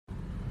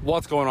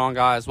What's going on,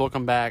 guys?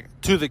 Welcome back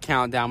to the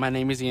Countdown. My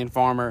name is Ian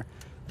Farmer.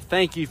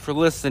 Thank you for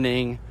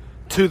listening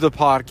to the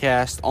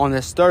podcast on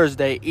this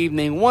Thursday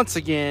evening. Once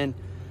again,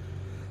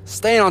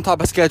 staying on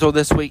top of schedule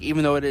this week,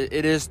 even though it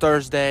is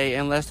Thursday,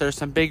 unless there's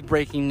some big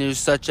breaking news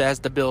such as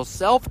the Bill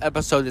Self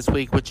episode this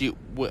week, which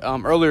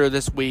earlier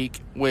this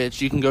week,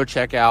 which you can go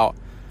check out.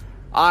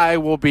 I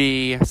will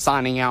be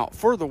signing out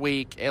for the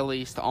week, at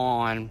least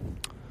on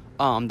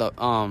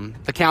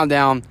the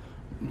Countdown.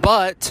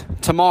 But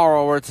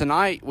tomorrow or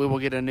tonight, we will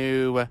get a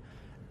new,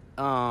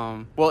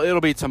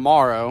 it'll be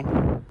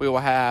tomorrow. We will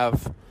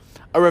have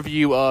a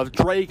review of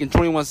Drake and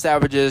 21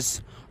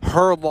 Savage's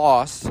Her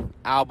Loss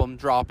album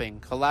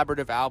dropping.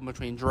 Collaborative album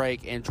between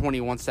Drake and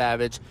 21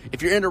 Savage.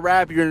 If you're into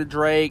rap, you're into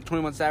Drake,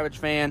 21 Savage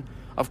fan,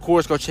 of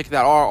course, go check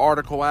that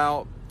article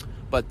out.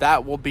 But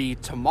that will be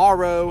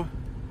tomorrow.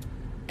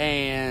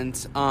 And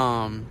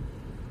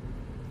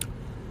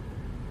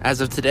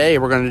as of today,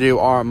 we're going to do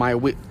my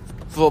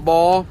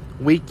football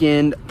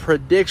weekend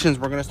predictions.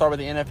 We're going to start with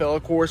the NFL,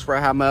 of course, where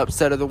I have my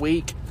upset of the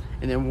week,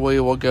 and then we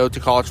will go to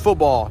college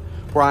football,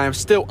 where I am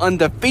still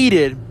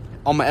undefeated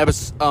on my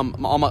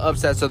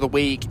upsets of the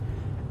week,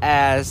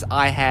 as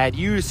I had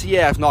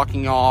UCF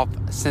knocking off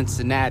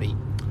Cincinnati.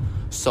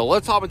 So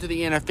let's hop into the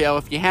NFL.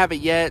 If you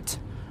haven't yet,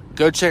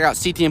 go check out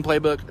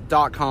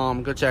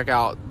ctnplaybook.com. Go check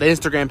out the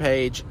Instagram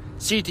page,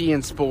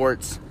 CTN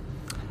Sports,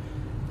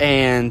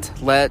 and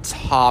let's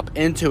hop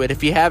into it.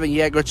 If you haven't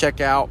yet, go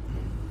check out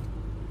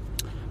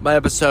my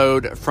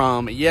episode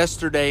from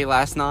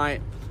last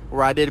night,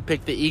 where I did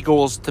pick the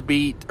Eagles to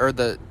beat,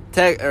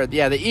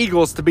 the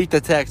Eagles to beat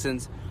the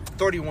Texans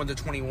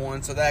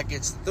 31-21. So that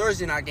gets the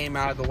Thursday night game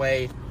out of the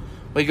way.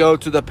 We go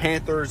to the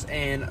Panthers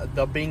and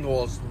the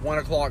Bengals,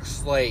 1:00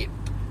 slate.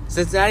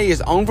 Cincinnati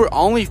is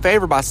only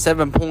favored by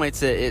 7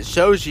 points. It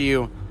shows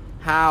you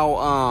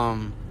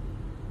how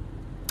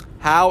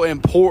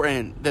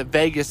important that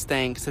Vegas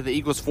thinks that the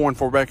Eagles'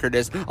 4-4 record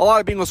is. A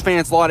lot of Bengals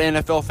fans, a lot of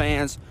NFL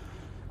fans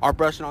are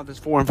brushing off this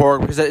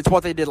 4-4 because it's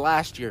what they did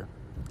last year.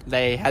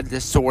 They had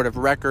this sort of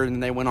record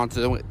and they went on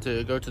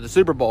to go to the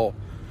Super Bowl.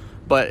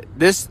 But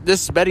this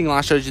betting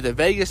line shows you that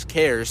Vegas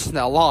cares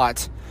a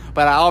lot.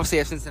 But I obviously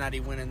have Cincinnati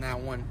winning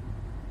that one.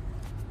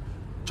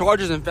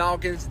 Chargers and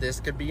Falcons, this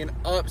could be an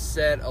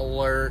upset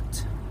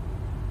alert.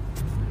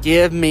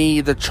 Give me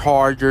the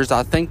Chargers.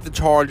 I think the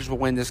Chargers will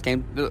win this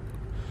game. The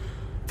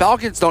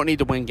Falcons don't need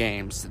to win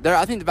games.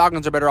 I think the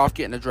Falcons are better off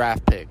getting a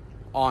draft pick,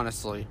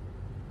 honestly.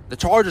 The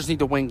Chargers need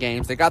to win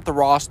games. They got the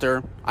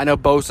roster. I know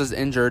Bosa's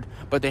injured,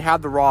 but they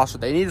have the roster.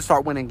 They need to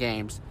start winning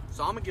games.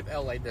 So I'm going to give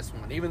LA this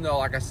one, even though,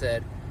 like I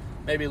said,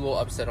 maybe a little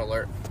upset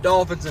alert.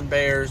 Dolphins and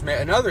Bears,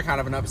 another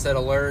kind of an upset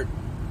alert.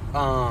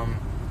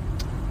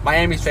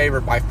 Miami's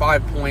favored by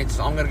 5 points,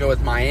 so I'm going to go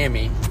with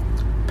Miami.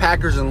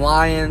 Packers and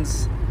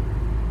Lions.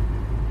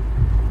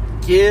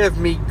 Give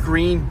me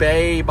Green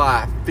Bay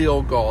by a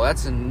field goal.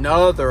 That's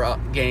another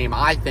game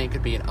I think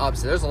could be an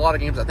upset. There's a lot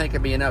of games I think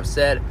could be an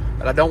upset,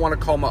 but I don't want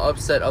to call my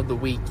upset of the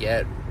week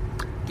yet.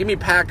 Give me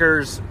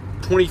Packers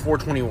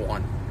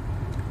 24-21.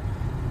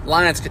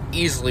 Lions could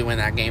easily win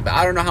that game, but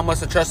I don't know how much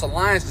to trust the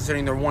Lions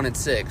considering they're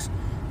 1-6.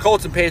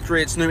 Colts and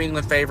Patriots, New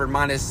England favored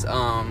minus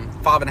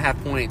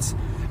 5.5 points.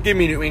 Give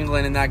me New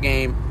England in that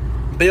game.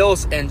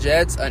 Bills and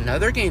Jets,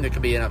 another game that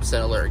could be an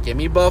upset alert. Give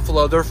me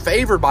Buffalo. They're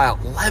favored by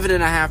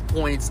 11.5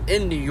 points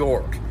in New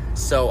York.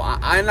 So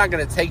I'm not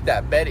going to take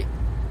that betting.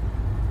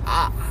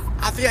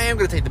 I think I am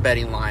going to take the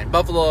betting line.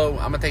 Buffalo,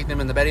 I'm going to take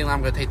them in the betting line.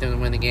 I'm going to take them to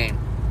win the game.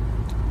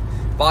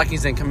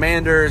 Vikings and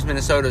Commanders,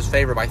 Minnesota's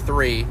favored by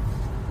 3.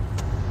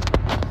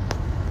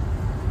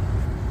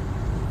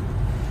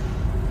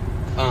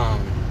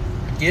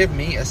 Give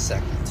me a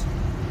second.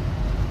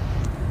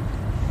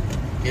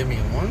 Give me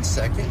 1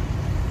 second.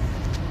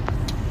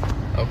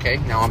 Okay,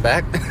 now I'm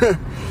back.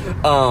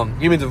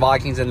 Give me the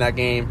Vikings in that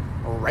game.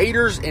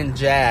 Raiders and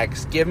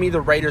Jags. Give me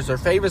the Raiders. They're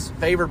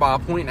favored by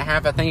 1.5.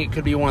 I think it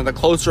could be one of the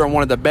closer and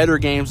one of the better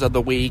games of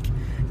the week.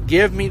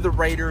 Give me the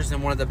Raiders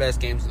in one of the best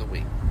games of the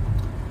week.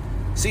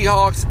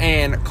 Seahawks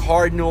and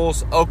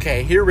Cardinals.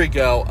 Okay, here we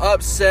go.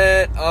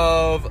 Upset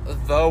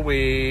of the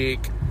week.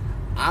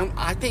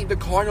 I think the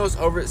Cardinals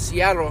over at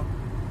Seattle.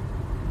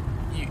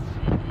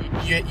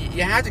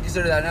 You have to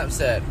consider that an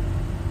upset.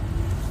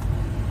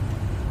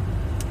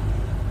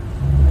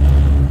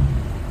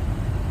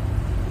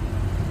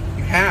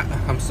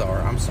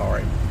 I'm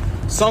sorry.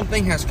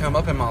 Something has come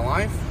up in my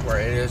life where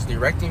it is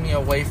directing me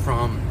away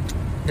from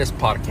this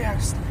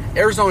podcast.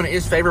 Arizona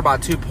is favored by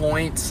 2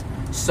 points.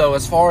 So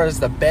as far as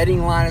the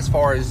betting line, as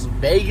far as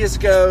Vegas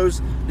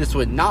goes, this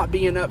would not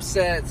be an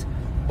upset.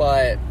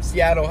 But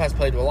Seattle has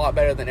played a lot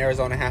better than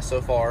Arizona has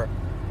so far.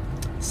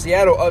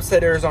 Seattle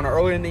upset Arizona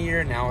earlier in the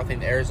year. Now I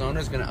think Arizona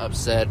is going to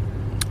upset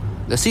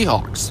the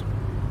Seahawks.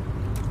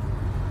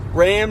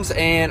 Rams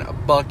and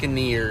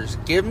Buccaneers.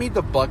 Give me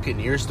the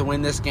Buccaneers to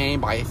win this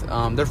game.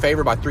 They're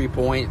favored by 3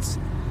 points.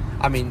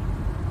 I mean,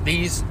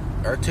 these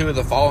are two of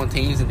the fallen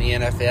teams in the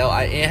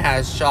NFL. It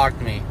has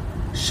shocked me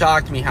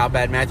how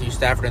bad Matthew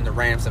Stafford and the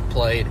Rams have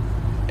played.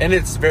 And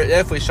it's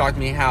definitely shocked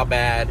me how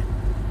bad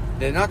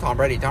Not Tom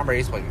Brady. Tom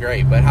Brady's played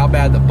great, but how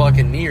bad the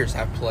Buccaneers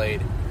have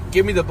played.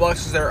 Give me the Bucs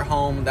because they're at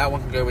home. That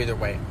one can go either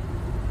way.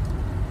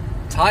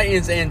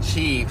 Titans and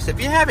Chiefs. If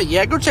you haven't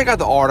yet, go check out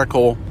the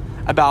article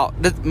about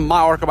my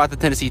article about the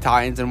Tennessee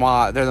Titans and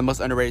why they're the most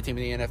underrated team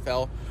in the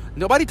NFL.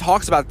 Nobody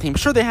talks about the team.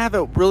 Sure, they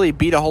haven't really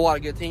beat a whole lot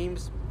of good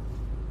teams.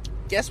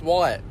 Guess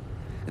what?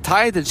 The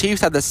Titans and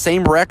Chiefs have the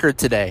same record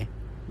today.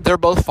 They're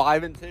both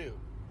 5-2.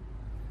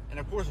 And,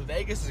 of course,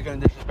 Vegas is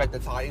going to disrespect the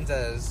Titans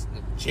as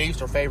the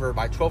Chiefs are favored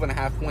by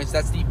 12.5 points.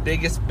 That's the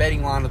biggest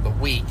betting line of the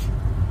week,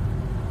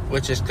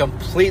 which is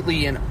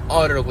completely and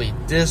utterly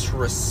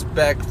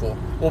disrespectful.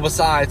 Well,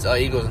 besides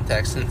Eagles and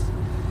Texans.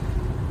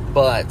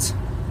 But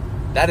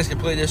that is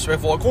completely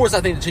disrespectful. Of course,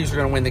 I think the Chiefs are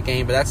going to win the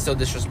game, but that's still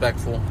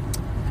disrespectful.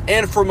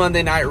 And for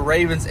Monday night,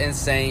 Ravens and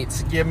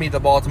Saints. Give me the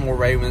Baltimore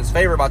Ravens,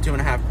 favored by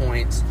 2.5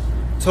 points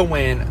to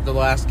win the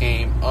last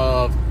game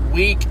of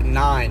Week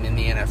 9 in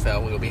the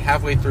NFL. We will be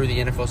halfway through the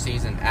NFL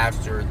season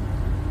after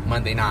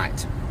Monday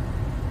night.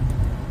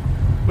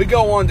 We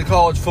go on to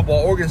college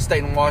football. Oregon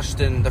State and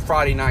Washington, the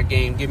Friday night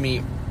game. Give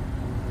me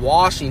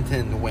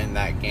Washington to win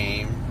that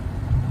game.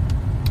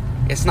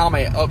 It's not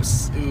my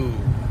ups. Ooh.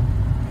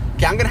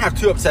 Okay, I'm going to have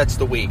two upsets of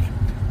the week.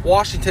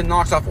 Washington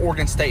knocks off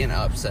Oregon State in an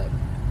upset.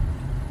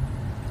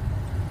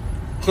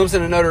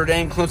 Clemson and Notre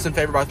Dame. Clemson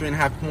favored by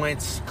 3.5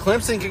 points.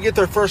 Clemson could get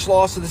their first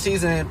loss of the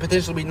season and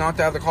potentially be knocked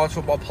out of the college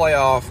football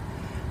playoff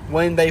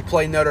when they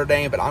play Notre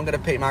Dame, but I'm going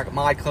to pick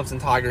my Clemson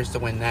Tigers to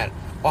win that.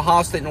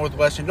 Ohio State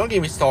Northwestern. Don't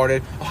get me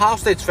started. Ohio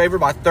State's favored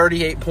by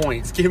 38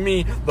 points. Give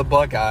me the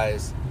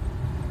Buckeyes.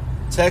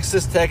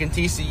 Texas Tech and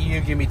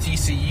TCU. Give me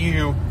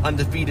TCU.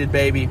 Undefeated,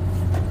 baby.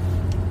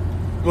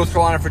 North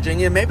Carolina,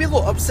 Virginia. Maybe a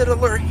little upset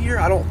alert here.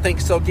 I don't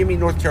think so. Give me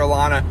North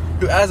Carolina,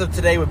 who as of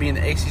today would be in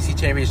the ACC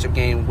championship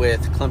game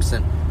with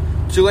Clemson.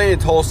 Tulane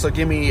and Tulsa.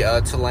 Give me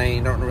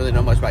Tulane. Don't really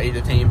know much about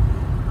either team.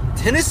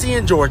 Tennessee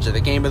and Georgia,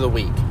 the game of the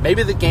week.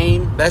 Maybe the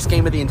best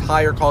game of the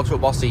entire college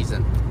football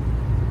season.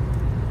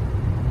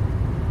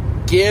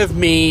 Give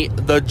me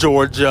the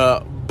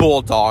Georgia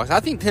Bulldogs. I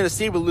think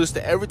Tennessee would lose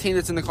to every team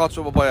that's in the college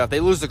football playoff.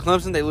 They lose to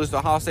Clemson, they lose to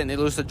Ohio State, and they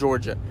lose to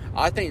Georgia.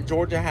 I think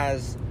Georgia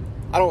has...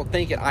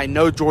 I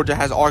know Georgia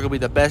has arguably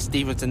the best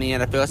defense in the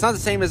NFL. It's not the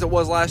same as it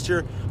was last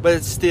year, but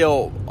it's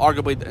still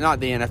arguably, not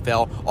the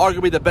NFL,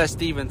 arguably the best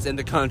defense in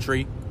the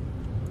country.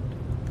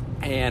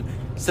 And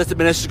Stetson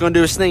Bennett is going to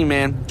do his thing,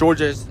 man.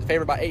 Georgia is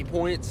favored by 8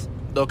 points.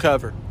 They'll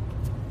cover.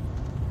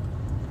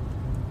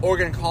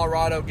 Oregon and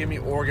Colorado, give me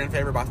Oregon,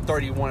 favored by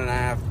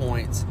 31.5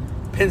 points.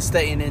 Penn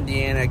State and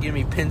Indiana, give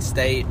me Penn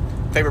State,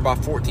 favored by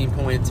 14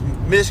 points.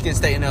 Michigan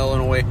State and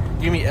Illinois,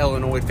 give me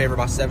Illinois, favored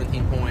by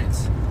 17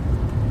 points.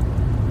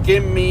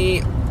 Give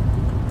me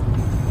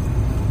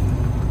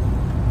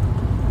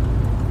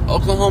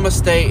Oklahoma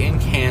State and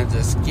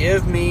Kansas.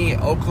 Give me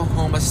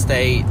Oklahoma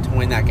State to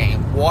win that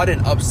game. What an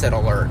upset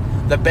alert.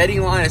 The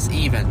betting line is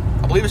even.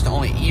 I believe it's the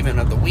only even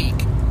of the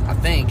week, I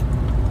think.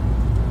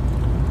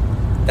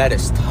 That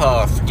is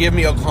tough. Give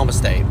me Oklahoma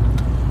State.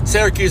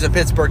 Syracuse and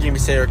Pittsburgh, give me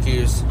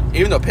Syracuse.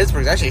 Even though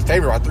Pittsburgh is actually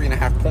favored by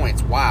 3.5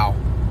 points. Wow.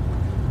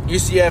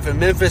 UCF and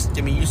Memphis,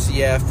 give me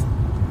UCF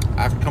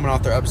after coming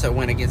off their upset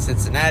win against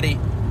Cincinnati.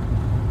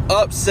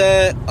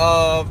 Upset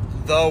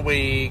of the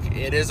week.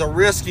 It is a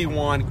risky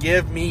one.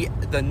 Give me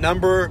the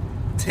number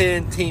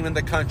 10 team in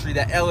the country,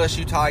 the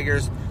LSU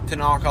Tigers, to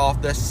knock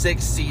off the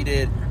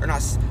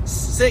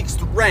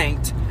 6th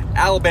ranked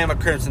Alabama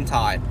Crimson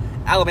Tide.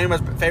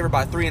 Alabama's favored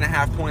by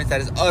 3.5 points. That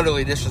is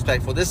utterly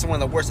disrespectful. This is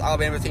one of the worst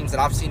Alabama teams that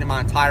I've seen in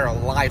my entire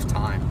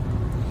lifetime.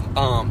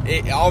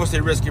 Obviously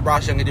risky.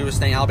 Bryce Young could do his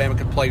thing. Alabama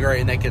could play great,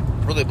 and they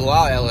could really blow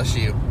out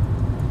LSU.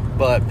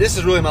 But this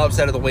is really my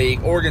upset of the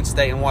week. Oregon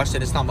State and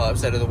Washington is not my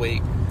upset of the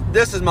week.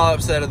 This is my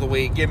upset of the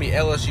week. Give me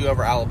LSU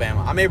over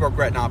Alabama. I may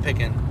regret not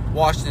picking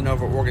Washington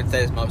over Oregon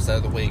State as my upset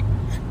of the week.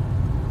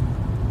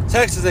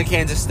 Texas and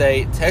Kansas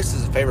State.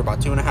 Texas is favored by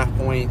 2.5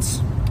 points.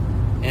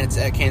 And it's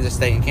at Kansas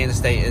State. And Kansas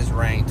State is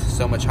ranked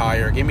so much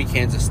higher. Give me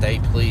Kansas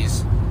State,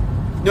 please.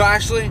 No,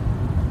 actually,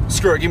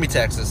 screw it. Give me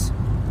Texas.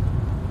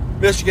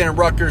 Michigan and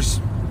Rutgers.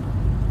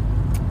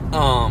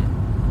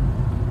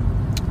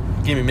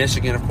 Give me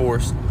Michigan, of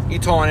course.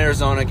 Utah and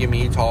Arizona, give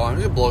me Utah. I'm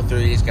going to blow through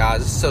these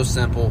guys. It's so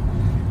simple.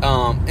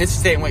 NC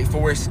State and Wake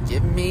Forest,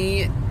 give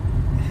me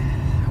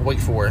Wake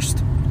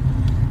Forest.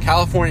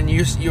 California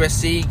and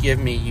USC, give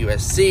me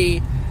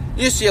USC.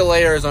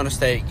 UCLA, Arizona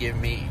State, give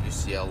me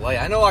UCLA.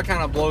 I know I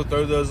kind of blow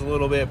through those a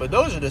little bit, but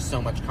those are just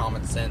so much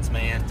common sense,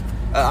 man.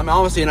 I'm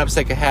obviously an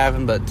upset could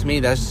happen, but to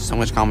me, that's just so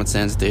much common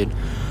sense, dude.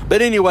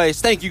 But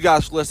anyways, thank you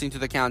guys for listening to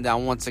the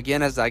countdown once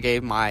again as I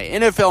gave my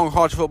NFL and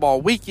college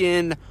football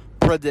weekend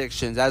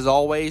predictions. As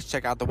always,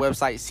 check out the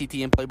website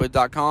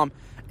ctnplaybook.com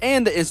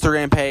and the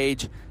Instagram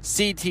page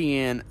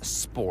CTN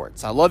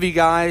Sports. I love you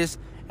guys,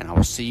 and I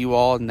will see you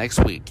all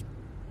next week.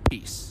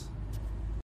 Peace.